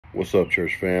What's up,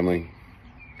 church family?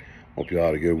 Hope y'all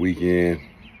had a good weekend.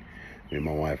 Me and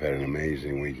my wife had an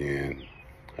amazing weekend.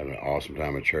 Had an awesome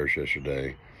time at church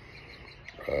yesterday.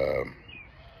 Uh,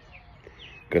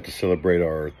 got to celebrate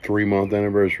our 3-month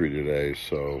anniversary today.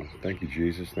 So thank you,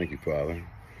 Jesus. Thank you, Father.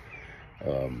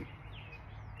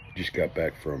 Just got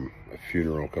back from a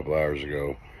funeral a couple hours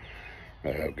ago.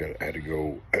 I had to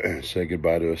go say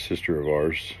goodbye to a sister of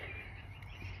ours,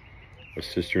 a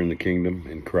sister in the kingdom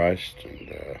in Christ,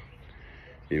 and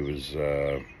it was.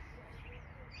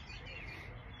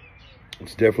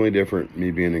 It's definitely different.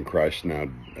 Me being in Christ now,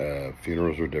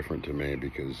 funerals are different to me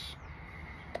because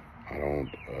I don't.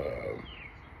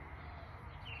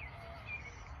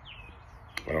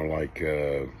 I don't like.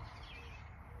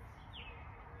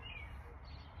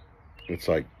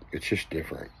 It's just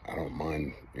different. I don't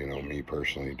mind, me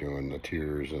personally doing the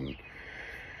tears and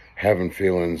having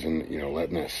feelings and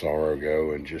letting that sorrow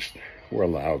go, and just we're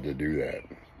allowed to do that.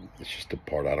 It's just the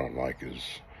part I don't like is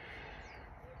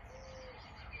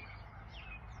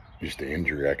just the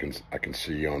injury I can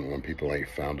see on when people ain't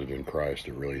founded in Christ.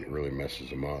 It really messes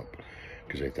them up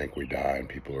because they think we die and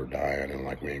people are dying and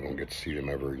like we ain't gonna get to see them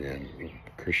ever again.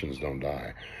 Christians don't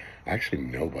die. Actually,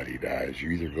 nobody dies.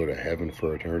 You either go to heaven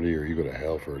for eternity or you go to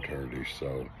hell for eternity.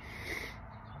 So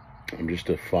I'm just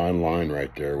a fine line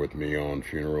right there with me on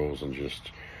funerals, and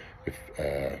just if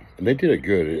and they did it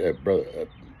good.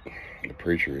 The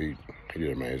preacher, he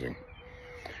did amazing.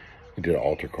 He did an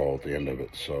altar call at the end of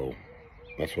it. So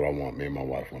that's what I want. Me and my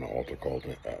wife want an altar call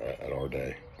at our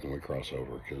day when we cross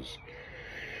over, because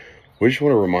we just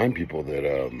want to remind people that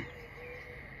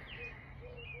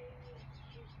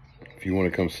if you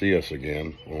want to come see us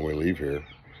again when we leave here,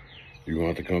 you're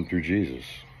going to have to come through Jesus.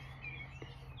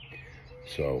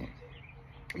 So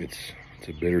it's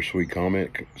a bittersweet comment.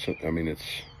 I mean,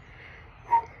 it's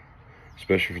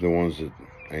especially for the ones that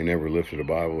ain't never lifted a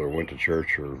Bible or went to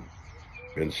church or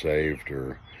been saved,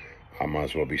 or I might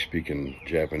as well be speaking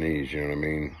Japanese, you know what I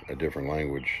mean? A different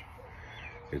language.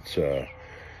 It's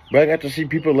but I got to see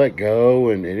people let go,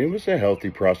 and it was a healthy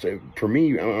process. For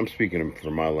me, I'm speaking for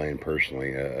my lane personally.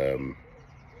 It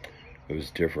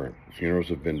was different. Funerals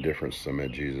have been different since I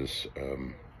met Jesus.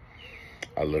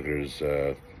 I look at it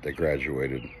as they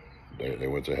graduated. They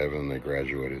went to heaven, they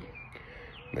graduated,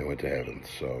 they went to heaven.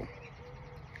 So,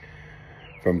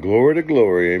 from glory to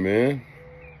glory, amen.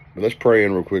 But let's pray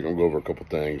in real quick. I'm going to go over a couple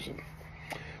things.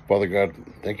 Father God,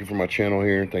 thank you for my channel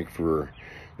here. Thank you for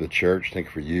the church. Thank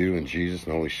you for you and Jesus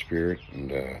and Holy Spirit.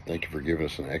 And thank you for giving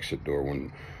us an exit door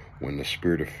when the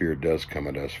spirit of fear does come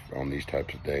at us on these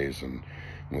types of days, and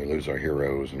when we lose our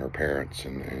heroes and our parents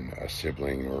and a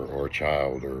sibling or a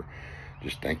child, or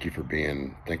just thank you for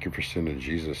sending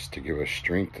Jesus to give us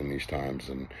strength in these times,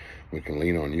 and we can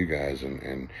lean on you guys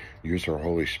and use our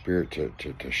Holy Spirit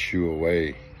to shoo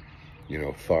away,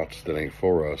 thoughts that ain't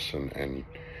for us, and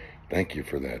thank you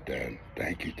for that, Dad.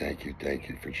 Thank you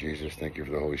for Jesus. Thank you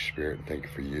for the Holy Spirit. Thank you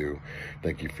for you.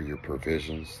 Thank you for your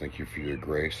provisions. Thank you for your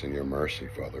grace and your mercy,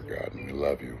 Father God, and we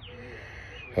love you.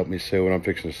 Help me say what I'm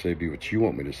fixing to say, be what you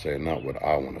want me to say, and not what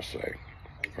I want to say.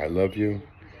 I love you,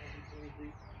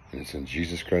 and it's in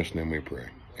Jesus Christ's name we pray.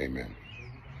 Amen.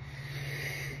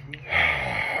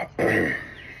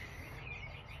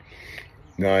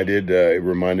 No, I did. It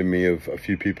reminded me of a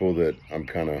few people that I'm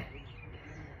kind of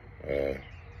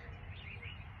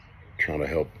trying to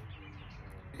help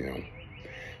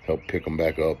pick them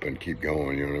back up and keep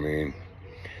going. You know what I mean?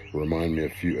 Remind me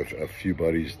of a few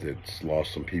buddies that's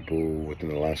lost some people within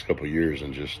the last couple of years,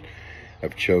 and just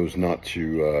have chose not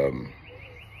to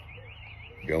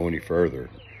go any further.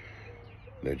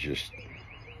 They're just,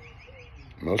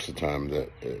 most of the time that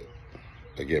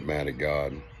they get mad at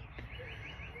God.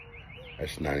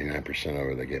 That's 99%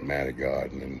 of it. They get mad at God,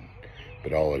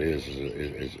 but all it is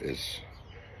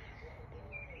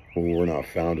when we're not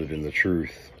founded in the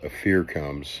truth, a fear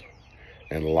comes,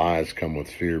 and lies come with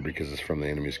fear because it's from the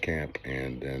enemy's camp,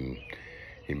 and then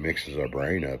he mixes our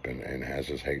brain up and has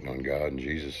us hating on God and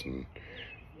Jesus, and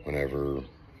whenever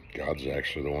God's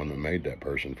actually the one that made that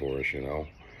person for us,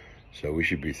 So we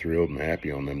should be thrilled and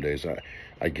happy on them days.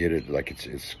 I get it. Like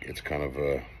it's kind of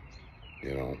a,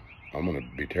 I'm gonna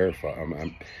be terrified.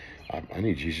 I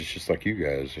need Jesus just like you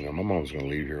guys. My mom's gonna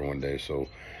leave here one day, so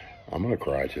I'm gonna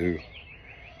cry too.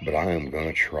 But I am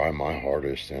gonna try my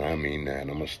hardest, and I mean that.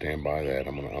 And I'm gonna stand by that.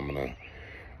 I'm gonna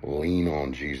lean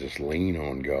on Jesus, lean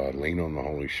on God, lean on the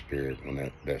Holy Spirit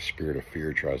when that spirit of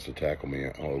fear tries to tackle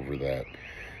me over that,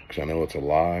 because I know it's a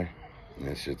lie, and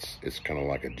it's kind of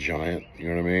like a giant. You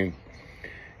know what I mean?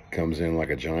 Comes in like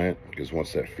a giant, because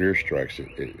once that fear strikes,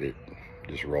 it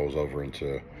just rolls over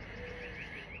into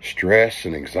stress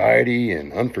and anxiety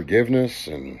and unforgiveness.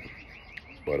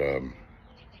 But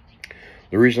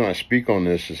the reason I speak on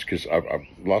this is because I've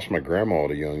lost my grandma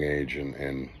at a young age,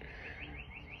 and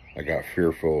I got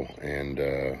fearful and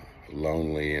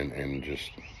lonely and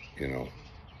just, you know,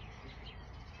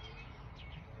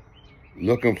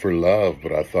 looking for love.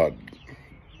 But I thought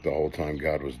the whole time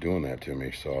God was doing that to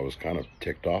me, so I was kind of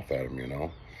ticked off at him, you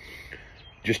know.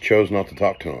 Just chose not to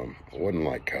talk to him. I wasn't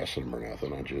like cussing him or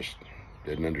nothing. I just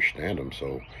didn't understand him.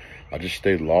 So I just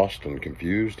stayed lost and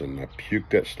confused, and I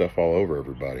puked that stuff all over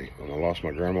everybody. When I lost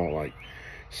my grandma at like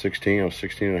 16, I was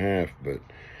 16 and a half. But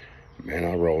man,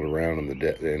 I rolled around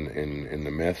in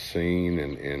the meth scene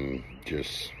and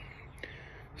just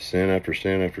sin after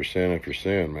sin after sin after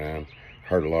sin, man.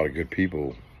 Hurt a lot of good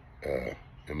people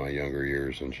in my younger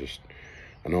years, and just,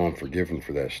 I know I'm forgiven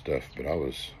for that stuff, but I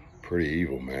was pretty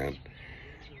evil, man.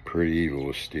 Pretty evil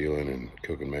with stealing and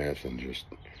cooking meth and just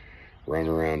running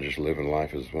around just living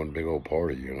life as one big old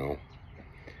party, you know.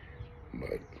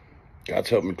 But God's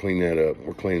helped me clean that up.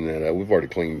 We're cleaning that up. We've already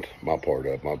cleaned my part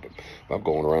up. I'm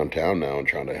going around town now and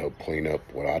trying to help clean up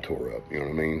what I tore up, you know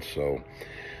what I mean? So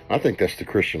I think that's the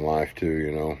Christian life too,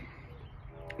 you know.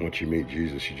 Once you meet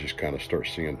Jesus, you just kind of start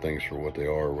seeing things for what they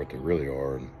are, what they really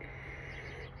are. And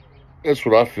that's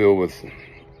what I feel with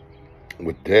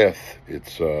death.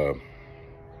 It's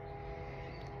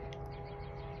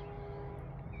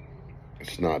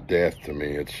not death to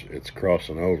me. It's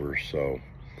crossing over. So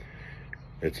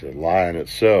it's a lie in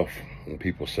itself. When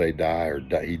people say die or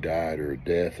he died or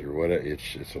death or whatever,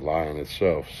 it's a lie in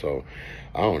itself. So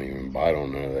I don't even bite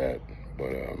on none of that.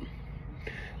 But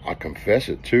I confess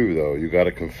it too, though. You got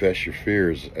to confess your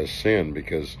fears as sin,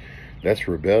 because that's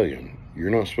rebellion. You're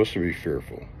not supposed to be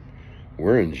fearful.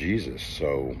 We're in Jesus,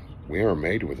 so we aren't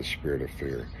made with a spirit of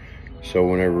fear. So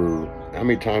whenever, how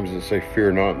many times does it say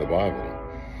fear not in the Bible?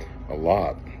 A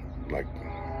lot. Like,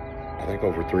 I think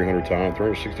over 300 times,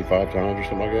 365 times or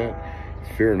something like that.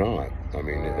 Fear not. I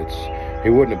mean,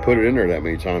 he wouldn't have put it in there that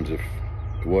many times if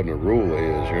it wasn't a rule of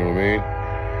his, you know what I mean?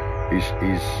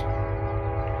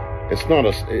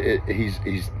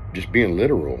 He's just being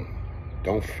literal.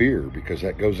 Don't fear, because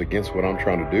that goes against what I'm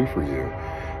trying to do for you.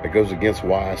 It goes against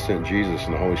why I sent Jesus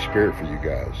and the Holy Spirit for you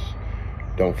guys.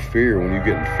 Don't fear. When you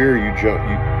get in fear, you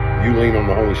lean on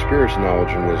the Holy Spirit's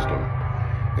knowledge and wisdom,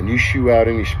 and you shoo out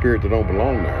any spirit that don't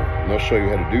belong there. And they'll show you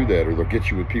how to do that, or they'll get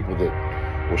you with people that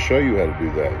will show you how to do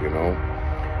that, you know.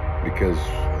 Because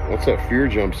once that fear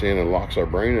jumps in and locks our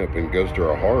brain up and goes to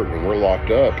our heart, and we're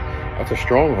locked up, that's a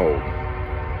stronghold.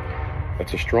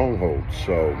 That's a stronghold.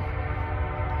 So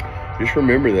just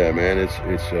remember that, man. It's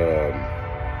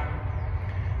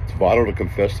vital to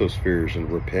confess those fears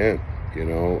and repent, you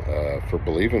know, for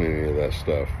believing any of that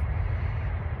stuff.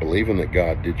 Believing that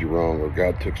God did you wrong, or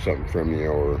God took something from you,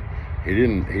 or he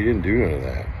didn't do none of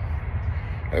that.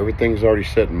 Everything's already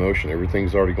set in motion.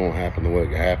 Everything's already going to happen the way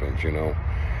it happens, you know.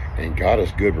 And God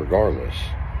is good regardless.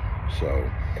 So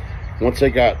once I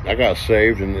got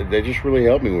saved, and they just really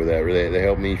helped me with that. They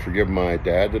helped me forgive my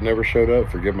dad that never showed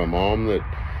up, forgive my mom that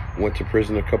went to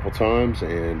prison a couple times,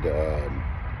 and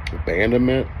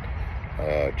abandonment,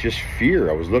 just fear.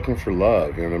 I was looking for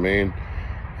love, you know what I mean?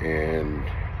 And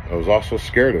I was also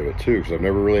scared of it too, because I've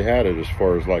never really had it, as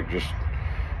far as like just,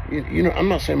 you know, I'm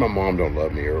not saying my mom don't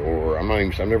love me, or I've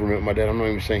never met my dad. I'm not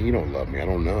even saying he don't love me. I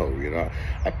don't know, you know.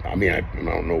 I mean, I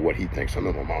don't know what he thinks. I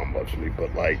know my mom loves me,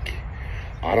 but like,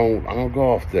 I don't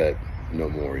go off that no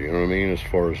more, you know what I mean? As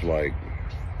far as like,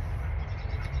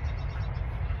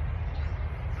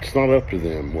 it's not up to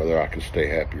them whether I can stay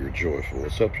happy or joyful.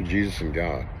 It's up to Jesus and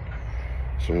God.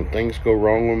 So when things go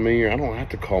wrong with me, I don't have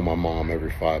to call my mom every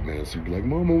 5 minutes and be like,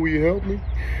 Mama, will you help me?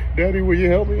 Daddy, will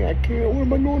you help me? I can't. What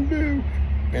am I going to do?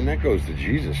 And that goes to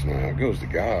Jesus now. It goes to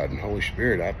God and Holy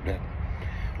Spirit.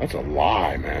 That's a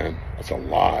lie, man. That's a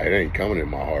lie. It ain't coming in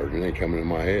my heart. It ain't coming in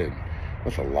my head.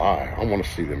 That's a lie. I want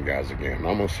to see them guys again.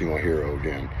 I want to see my hero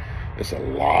again. It's a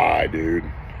lie, dude.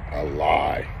 A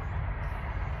lie.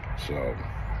 So,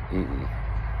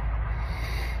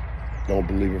 don't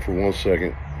believe it for 1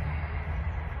 second.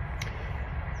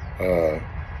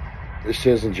 It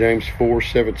says in James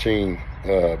 4:17.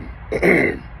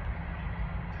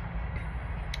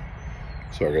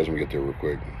 Sorry guys, let me get there real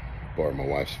quick. Borrow my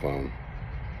wife's phone.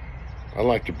 I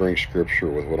like to bring scripture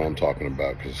with what I'm talking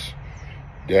about, because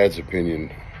Dad's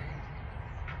opinion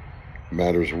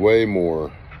matters way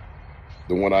more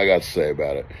than what I got to say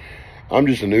about it. I'm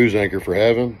just a news anchor for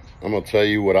heaven. I'm gonna tell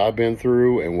you what I've been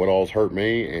through and what all's hurt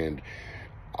me, and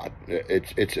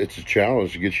it's a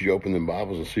challenge to get you to open them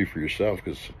Bibles and see for yourself,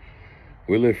 because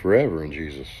we live forever in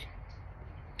Jesus.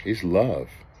 He's love.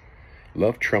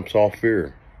 Love trumps all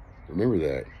fear. Remember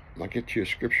that. I'll get you a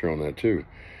scripture on that too.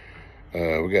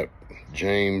 We got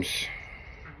James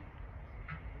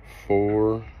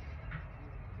 4.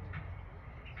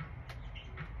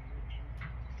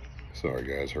 Sorry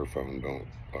guys, her phone don't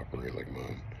operate like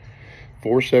mine.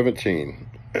 4:17.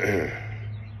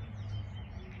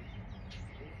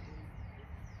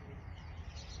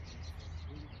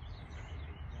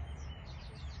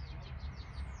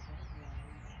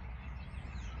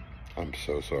 I'm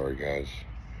so sorry guys.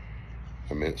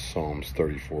 I meant Psalms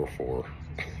 34:4.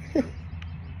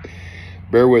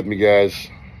 Bear with me guys.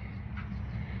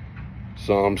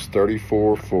 Psalms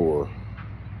 34:4.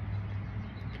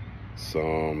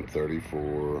 Psalm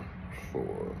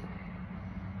 34:4.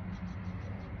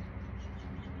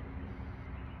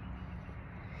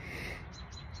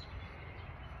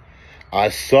 I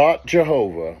sought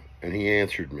Jehovah, and he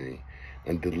answered me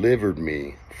and delivered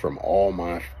me from all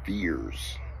my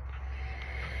fears.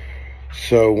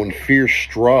 So when fear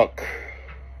struck,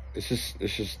 this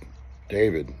is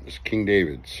David, this is King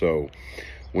David. So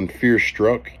when fear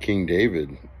struck King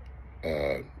David,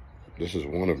 this is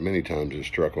one of many times it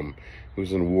struck him. He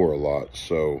was in war a lot.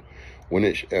 So when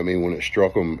it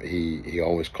struck him, he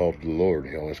always called to the Lord.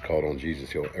 He always called on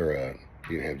Jesus. He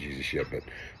didn't have Jesus yet, but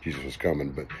Jesus was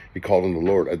coming. But he called on the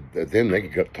Lord. Then they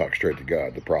could talk straight to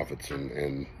God, the prophets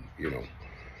and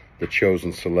the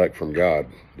chosen select from God.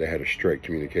 They had a straight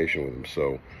communication with him.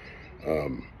 So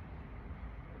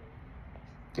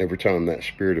every time that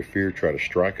spirit of fear tried to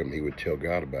strike him, he would tell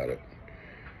God about it,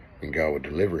 and God would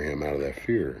deliver him out of that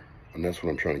fear. And that's what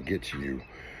I'm trying to get to you.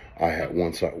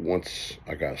 Once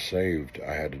I got saved,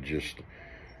 I had to just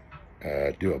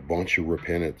do a bunch of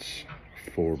repentance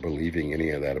for believing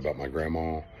any of that about my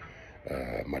grandma,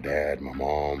 my dad, my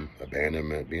mom,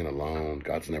 abandonment, being alone.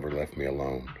 God's never left me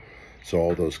alone. So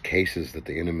all those cases that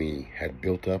the enemy had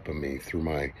built up in me through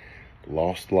my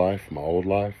lost life, my old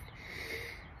life,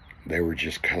 they were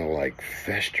just kind of like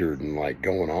festered and like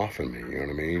going off in me, you know what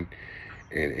I mean?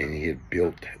 And he had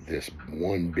built this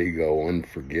one big old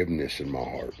unforgiveness in my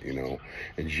heart,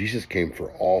 and Jesus came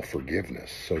for all forgiveness.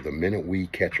 So the minute we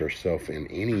catch ourselves in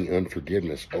any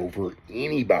unforgiveness over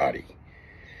anybody,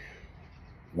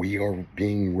 we are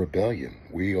being rebellion.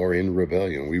 We are in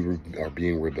rebellion. We are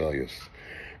being rebellious,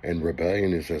 and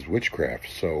rebellion is as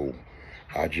witchcraft. So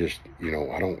I just,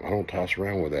 I don't toss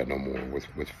around with that no more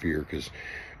with fear, because,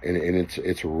 and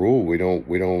it's a rule.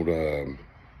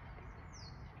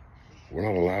 We're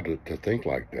not allowed to think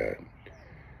like that.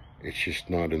 It's just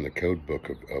not in the code book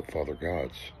of Father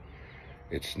God's.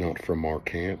 It's not from our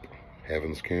camp,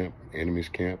 heaven's camp, enemy's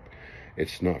camp.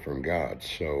 It's not from God.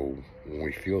 So when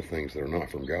we feel things that are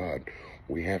not from God,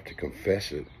 we have to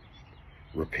confess it,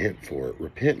 repent for it.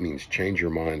 Repent means change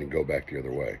your mind and go back the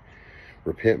other way.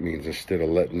 Repent means instead of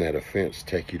letting that offense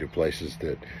take you to places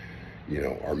that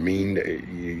are mean,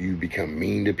 you become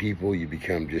mean to people, you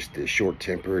become just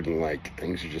short-tempered and like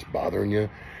things are just bothering you.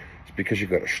 It's because you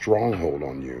got a stronghold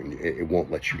on you, and it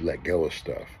won't let you let go of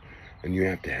stuff. And you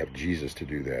have to have Jesus to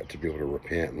do that, to be able to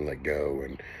repent and let go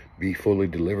and be fully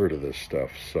delivered of this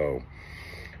stuff. So,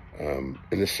 and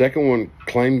the second one,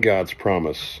 claim God's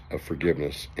promise of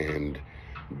forgiveness and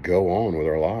go on with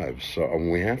our lives. So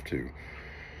we have to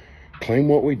claim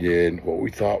what we did, what we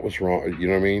thought was wrong, you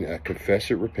know what I mean? Confess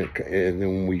it, repent, and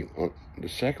then the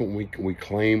second we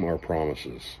claim our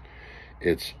promises.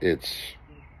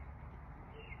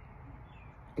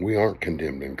 We aren't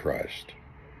condemned in Christ.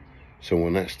 So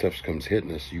when that stuff comes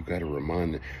hitting us, you got to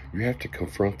remind them, you have to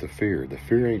confront the fear. The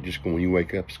fear ain't just when you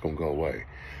wake up, it's going to go away.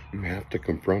 You have to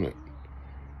confront it.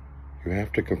 You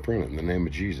have to confront it in the name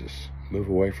of Jesus. Move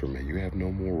away from me. You have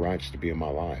no more rights to be in my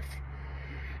life.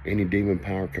 Any demon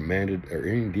power commanded, or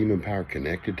any demon power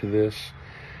connected to this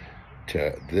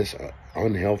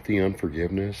unhealthy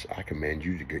unforgiveness, I command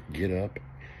you to get up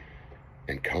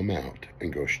and come out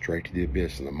and go straight to the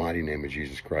abyss in the mighty name of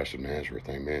Jesus Christ of Nazareth.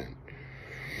 Amen.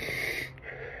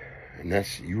 And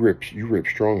that's, you rip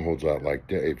strongholds out like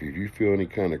that. If you feel any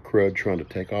kind of crud trying to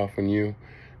take off on you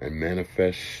and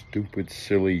manifest stupid,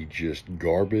 silly, just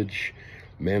garbage,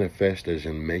 manifest as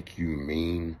in make you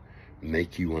mean,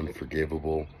 make you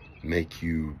unforgivable, make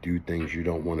you do things you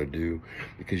don't want to do,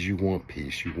 because you want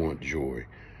peace, you want joy.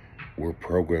 We're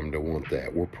programmed to want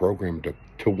that. We're programmed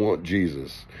to want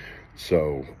Jesus.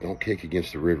 So don't kick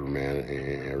against the river, man,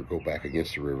 or go back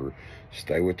against the river.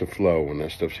 Stay with the flow. When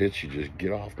that stuff hits you, just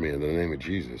get off me in the name of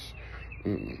Jesus.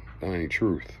 That ain't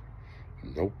truth.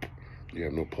 Nope. You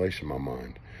have no place in my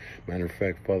mind. Matter of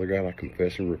fact, Father God, I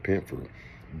confess and repent for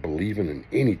believing in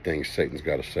anything Satan's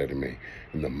got to say to me.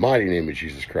 In the mighty name of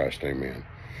Jesus Christ, amen.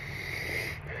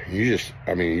 You just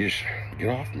get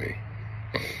off me.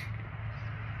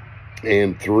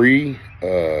 And 3,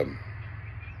 or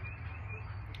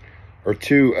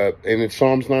 2, and it's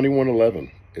Psalms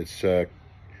 91:11. It's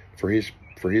for His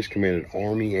commanded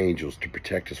army angels to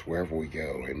protect us wherever we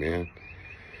go. Amen.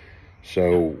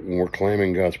 So when we're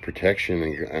claiming God's protection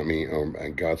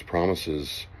and God's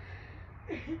promises,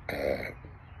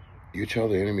 you tell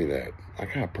the enemy that I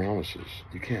got promises.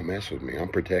 You can't mess with me. I'm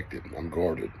protected. I'm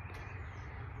guarded.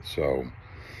 So,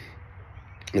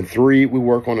 and 3, we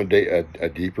work on a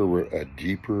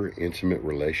deeper, intimate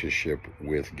relationship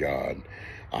with God.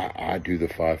 I do the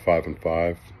 5, 5, and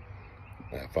 5.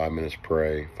 5 minutes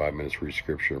pray, 5 minutes read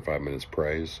scripture, and 5 minutes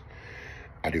praise.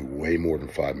 I do way more than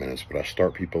 5 minutes, but I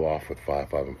start people off with 5,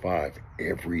 5, and 5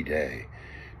 every day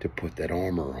to put that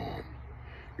armor on.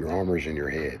 Your armor's in your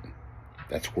head.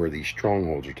 That's where these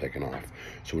strongholds are taken off.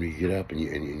 So when you get up and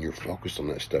you're focused on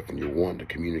that stuff and you're wanting to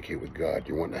communicate with God,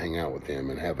 you're wanting to hang out with Him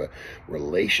and have a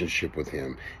relationship with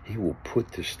Him, He will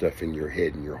put this stuff in your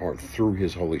head and your heart through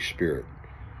His Holy Spirit.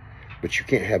 But you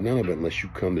can't have none of it unless you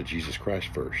come to Jesus Christ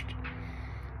first.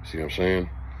 See what I'm saying?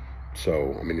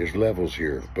 So, there's levels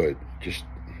here, but just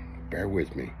bear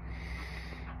with me.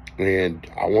 And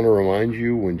I want to remind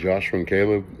you, when Joshua and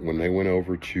Caleb, when they went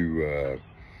over to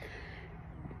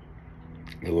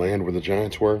the land where the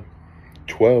giants were,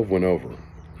 12 went over,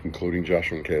 including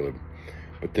Joshua and Caleb.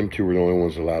 But them 2 were the only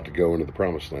ones allowed to go into the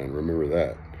promised land. Remember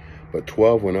that. But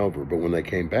 12 went over. But when they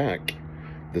came back,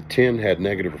 the 10 had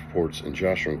negative reports, and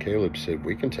Joshua and Caleb said,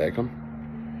 we can take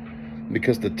them.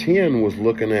 Because the 10 was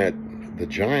looking at the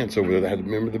giants over there that had,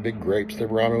 remember the big grapes they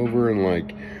brought over?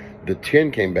 And the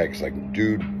 10 came back. It's like,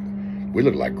 dude, we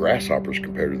look like grasshoppers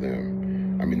compared to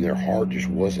them. Their heart just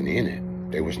wasn't in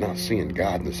it. They was not seeing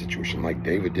God in the situation like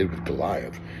David did with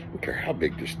Goliath. I don't care how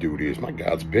big this dude is. My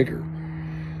God's bigger.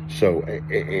 So,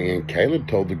 and Caleb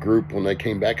told the group when they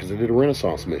came back, because they did a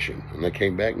Renaissance mission. And they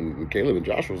came back, and Caleb and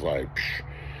Joshua was like,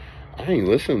 I ain't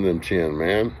listening to them 10,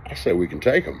 man. I said we can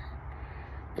take them.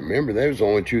 Remember, they was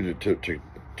only 2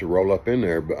 to roll up in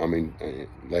there, but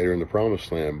later in the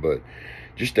promised land. But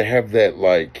just to have that,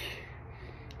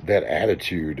 that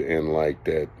attitude and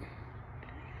that,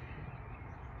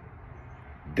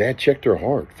 Dad checked their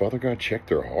heart. Father God checked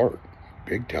their heart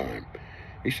big time.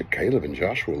 He said Caleb and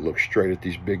Joshua looked straight at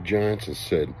these big giants and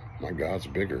said, my God's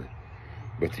bigger.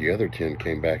 But the other 10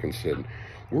 came back and said,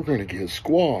 we're going to get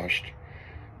squashed.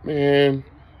 Man,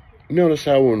 notice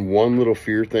how when one little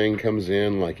fear thing comes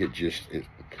in,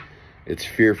 it's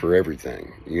fear for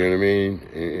everything. You know what I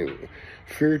mean?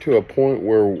 Fear to a point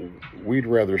where we'd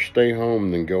rather stay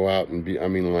home than go out and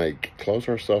close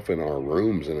ourselves in our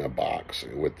rooms in a box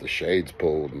with the shades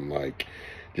pulled and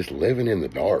just living in the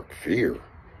dark. Fear.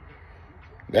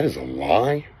 That is a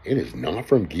lie. It is not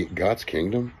from God's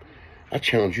kingdom. I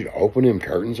challenge you to open them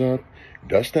curtains up,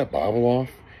 dust that Bible off,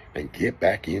 and get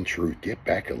back in truth. Get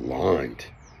back aligned.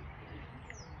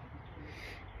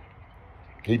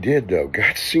 He did, though.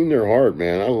 God's seen their heart,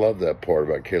 man. I love that part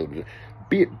about Caleb.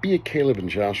 Be a Caleb and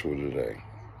Joshua today.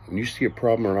 When you see a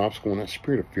problem or an obstacle, and that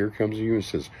spirit of fear comes to you and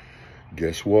says,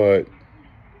 guess what?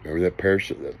 Remember that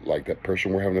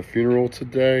person we're having a funeral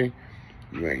today?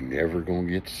 You ain't never going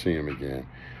to get to see him again.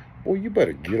 Boy, you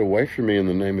better get away from me in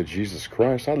the name of Jesus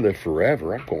Christ. I live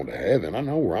forever. I'm going to heaven. I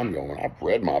know where I'm going. I've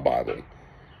read my Bible.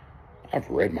 I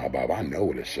know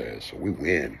what it says. So we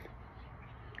win.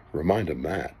 Remind them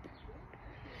that.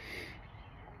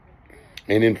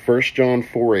 And in 1 John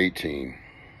 4:18,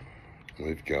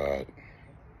 we've got,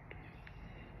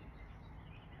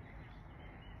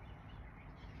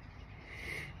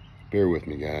 bear with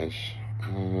me, guys.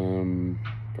 1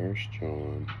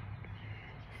 John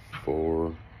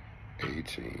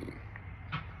 4:18.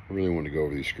 I really want to go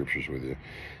over these scriptures with you.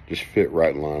 Just fit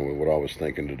right in line with what I was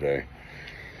thinking today.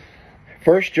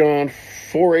 1 John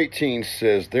 4:18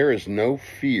 says, there is no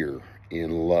fear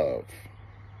in love,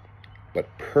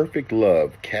 but perfect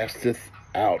love casteth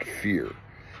out fear,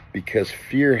 because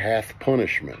fear hath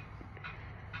punishment,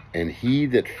 and he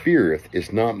that feareth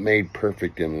is not made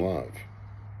perfect in love.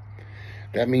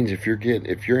 That means if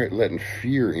you're letting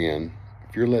fear in,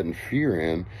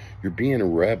 you're being a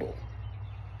rebel.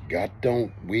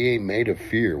 We ain't made of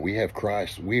fear. We have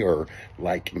Christ. We are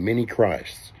like many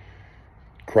Christs.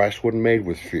 Christ wasn't made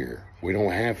with fear. We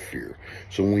don't have fear.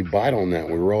 So when we bite on that,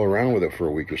 we roll around with it for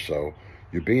a week or so,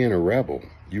 you're being a rebel.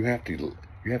 You have to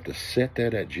set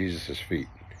that at Jesus' feet.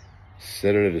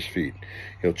 Set it at his feet.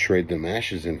 He'll trade them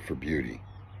ashes in for beauty.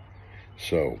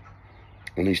 So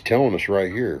when he's telling us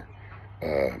right here,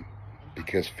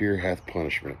 because fear hath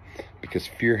punishment. Because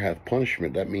fear hath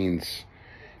punishment, that means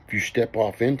if you step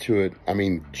off into it,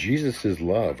 Jesus is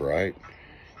love, right?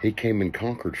 He came and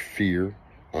conquered fear,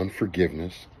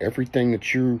 unforgiveness, everything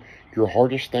that your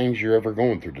hardest things you're ever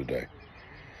going through today.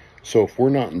 So if we're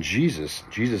not in Jesus,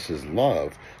 Jesus is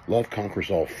love. Love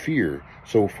conquers all fear.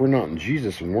 So if we're not in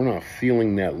Jesus and we're not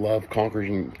feeling that love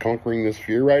conquering this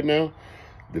fear right now,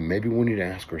 then maybe we need to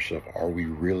ask ourselves, are we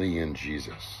really in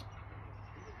Jesus?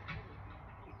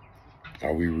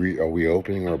 Are we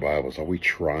opening our Bibles? Are we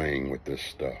trying with this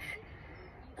stuff?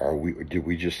 Did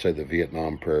we just say the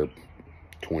Vietnam prayer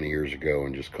 20 years ago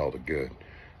and just called it good?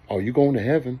 Oh, you going to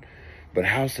heaven? But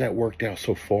how's that worked out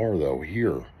so far though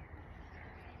here?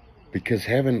 Because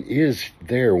heaven is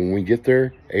there when we get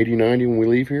there, 80, 90 when we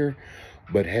leave here,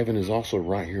 but heaven is also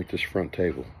right here at this front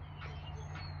table.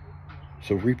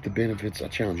 So reap the benefits. I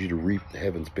challenge you to reap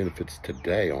heaven's benefits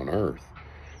today on earth,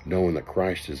 knowing that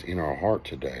Christ is in our heart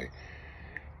today.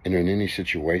 And in any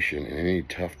situation, in any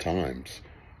tough times,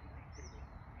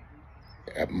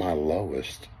 at my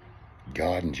lowest,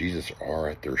 God and Jesus are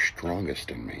at their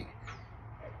strongest in me.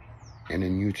 And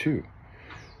in you too.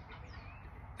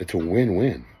 It's a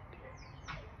win-win.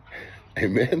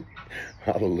 Amen.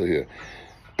 Hallelujah.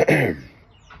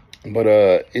 But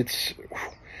I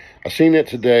seen that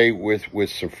today with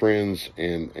some friends,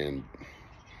 and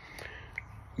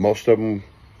most of them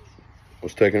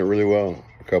was taking it really well.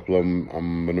 A couple of them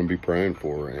I'm gonna be praying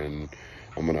for, and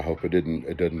I'm gonna hope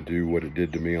it doesn't do what it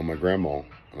did to me on my grandma.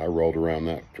 And I rolled around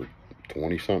that for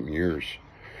 20 something years,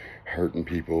 hurting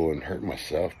people and hurting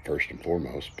myself first and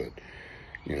foremost, but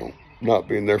not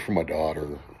being there for my daughter,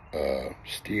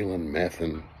 stealing,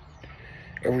 mething,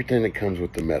 everything that comes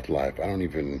with the meth life.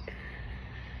 A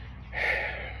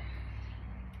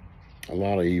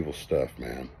lot of evil stuff,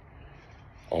 man.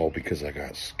 All because I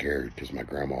got scared because my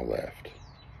grandma left,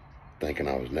 thinking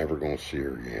I was never going to see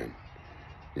her again,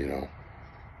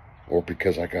 or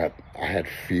because I had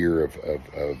fear of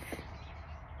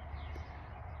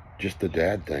just the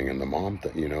dad thing and the mom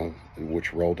thing,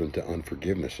 which rolled into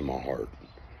unforgiveness in my heart.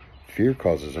 Fear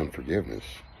causes unforgiveness.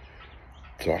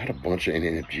 So I had a bunch of, and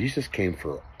if Jesus came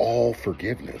for all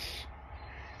forgiveness,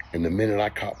 and the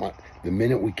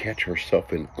minute we catch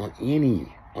ourselves in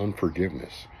any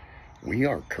unforgiveness, we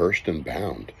are cursed and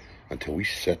bound until we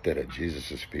set that at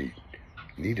Jesus' feet.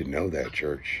 You need to know that,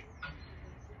 church.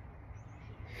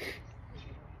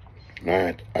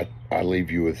 I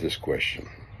leave you with this question.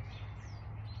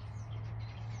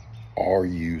 Are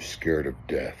you scared of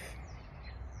death?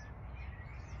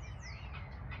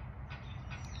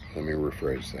 Let me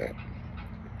rephrase that.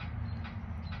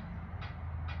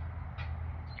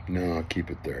 No, I'll keep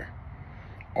it there.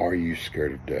 Are you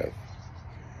scared of death?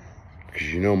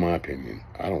 Because my opinion,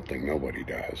 I don't think nobody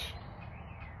dies.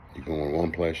 You're going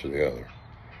one place or the other.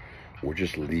 We're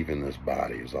just leaving this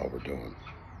body is all we're doing.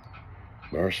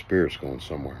 But our spirit's going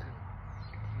somewhere.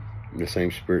 The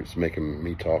same spirit's making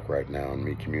me talk right now and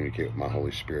me communicate with my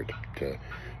Holy Spirit to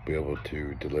be able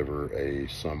to deliver a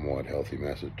somewhat healthy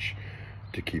message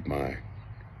to keep my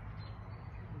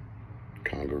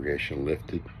congregation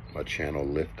lifted, my channel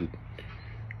lifted.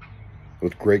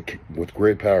 With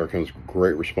great power comes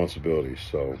great responsibility.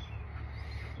 So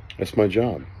that's my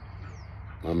job.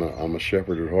 I'm a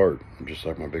shepherd at heart. I'm just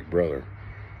like my big brother,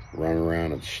 running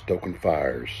around and stoking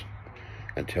fires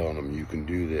and telling them, you can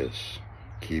do this.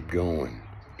 Keep going.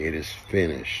 It is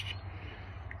finished.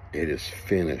 It is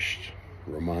finished.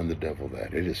 Remind the devil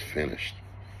that. It is finished.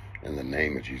 In the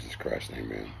name of Jesus Christ,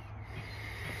 amen.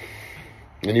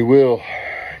 And he will.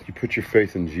 You put your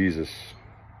faith in Jesus.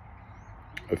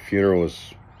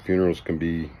 Funerals can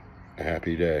be a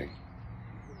happy day.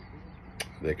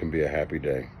 They can be a happy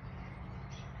day.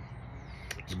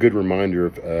 It's a good reminder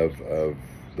of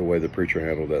the way the preacher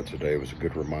handled that today. It was a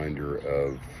good reminder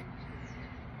of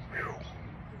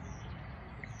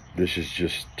this is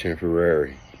just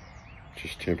temporary.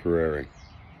 Just temporary.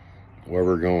 Where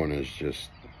we're going is just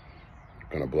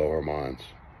going to blow our minds.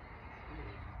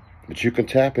 But you can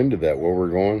tap into that where we're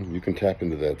going. You can tap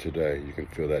into that today. You can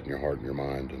feel that in your heart and your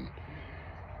mind,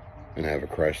 and have a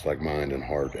Christ-like mind and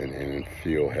heart, and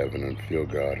feel heaven, and feel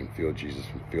God, and feel Jesus,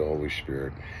 and feel Holy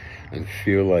Spirit, and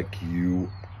feel like you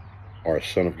are a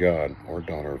son of God or a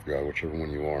daughter of God, whichever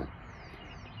one you are.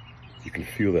 You can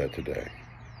feel that today.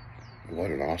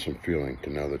 What an awesome feeling to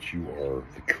know that you are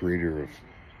the creator of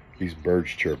these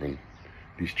birds chirping,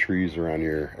 these trees around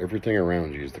here, everything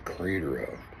around you is the creator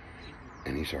of.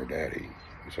 And he's our daddy.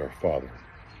 He's our father.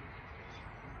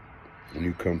 And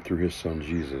you come through his son,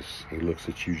 Jesus. He looks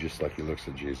at you just like he looks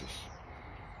at Jesus.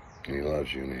 And he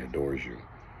loves you and he adores you.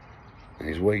 And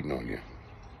he's waiting on you.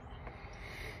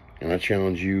 And I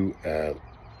challenge you at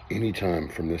any time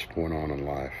from this point on in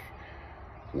life,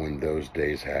 when those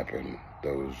days happen,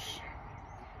 those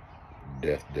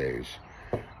death days,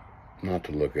 not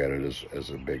to look at it as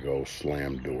a big old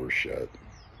slammed door shut.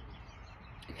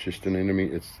 It's just an enemy.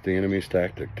 It's the enemy's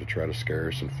tactic to try to scare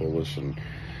us and fool us and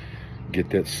get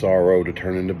that sorrow to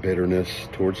turn into bitterness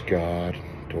towards God,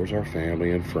 towards our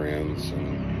family and friends.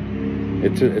 And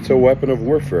it's a weapon of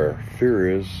warfare.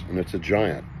 Fear is, and it's a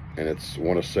giant, and it's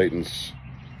one of Satan's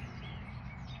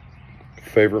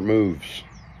favorite moves.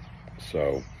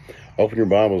 So open your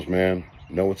Bibles, man.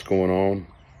 Know what's going on.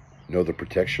 Know the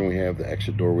protection we have, the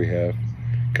exit door we have,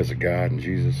 because of God and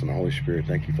Jesus and the Holy Spirit.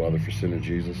 Thank you, Father, for sending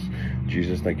Jesus.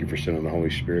 Jesus, thank you for sending the Holy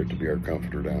Spirit to be our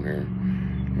comforter down here.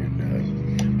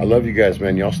 And I love you guys,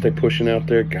 man. Y'all stay pushing out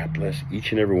there. God bless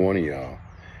each and every one of y'all.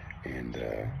 And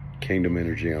kingdom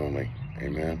energy only.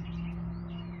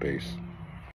 Amen. Peace.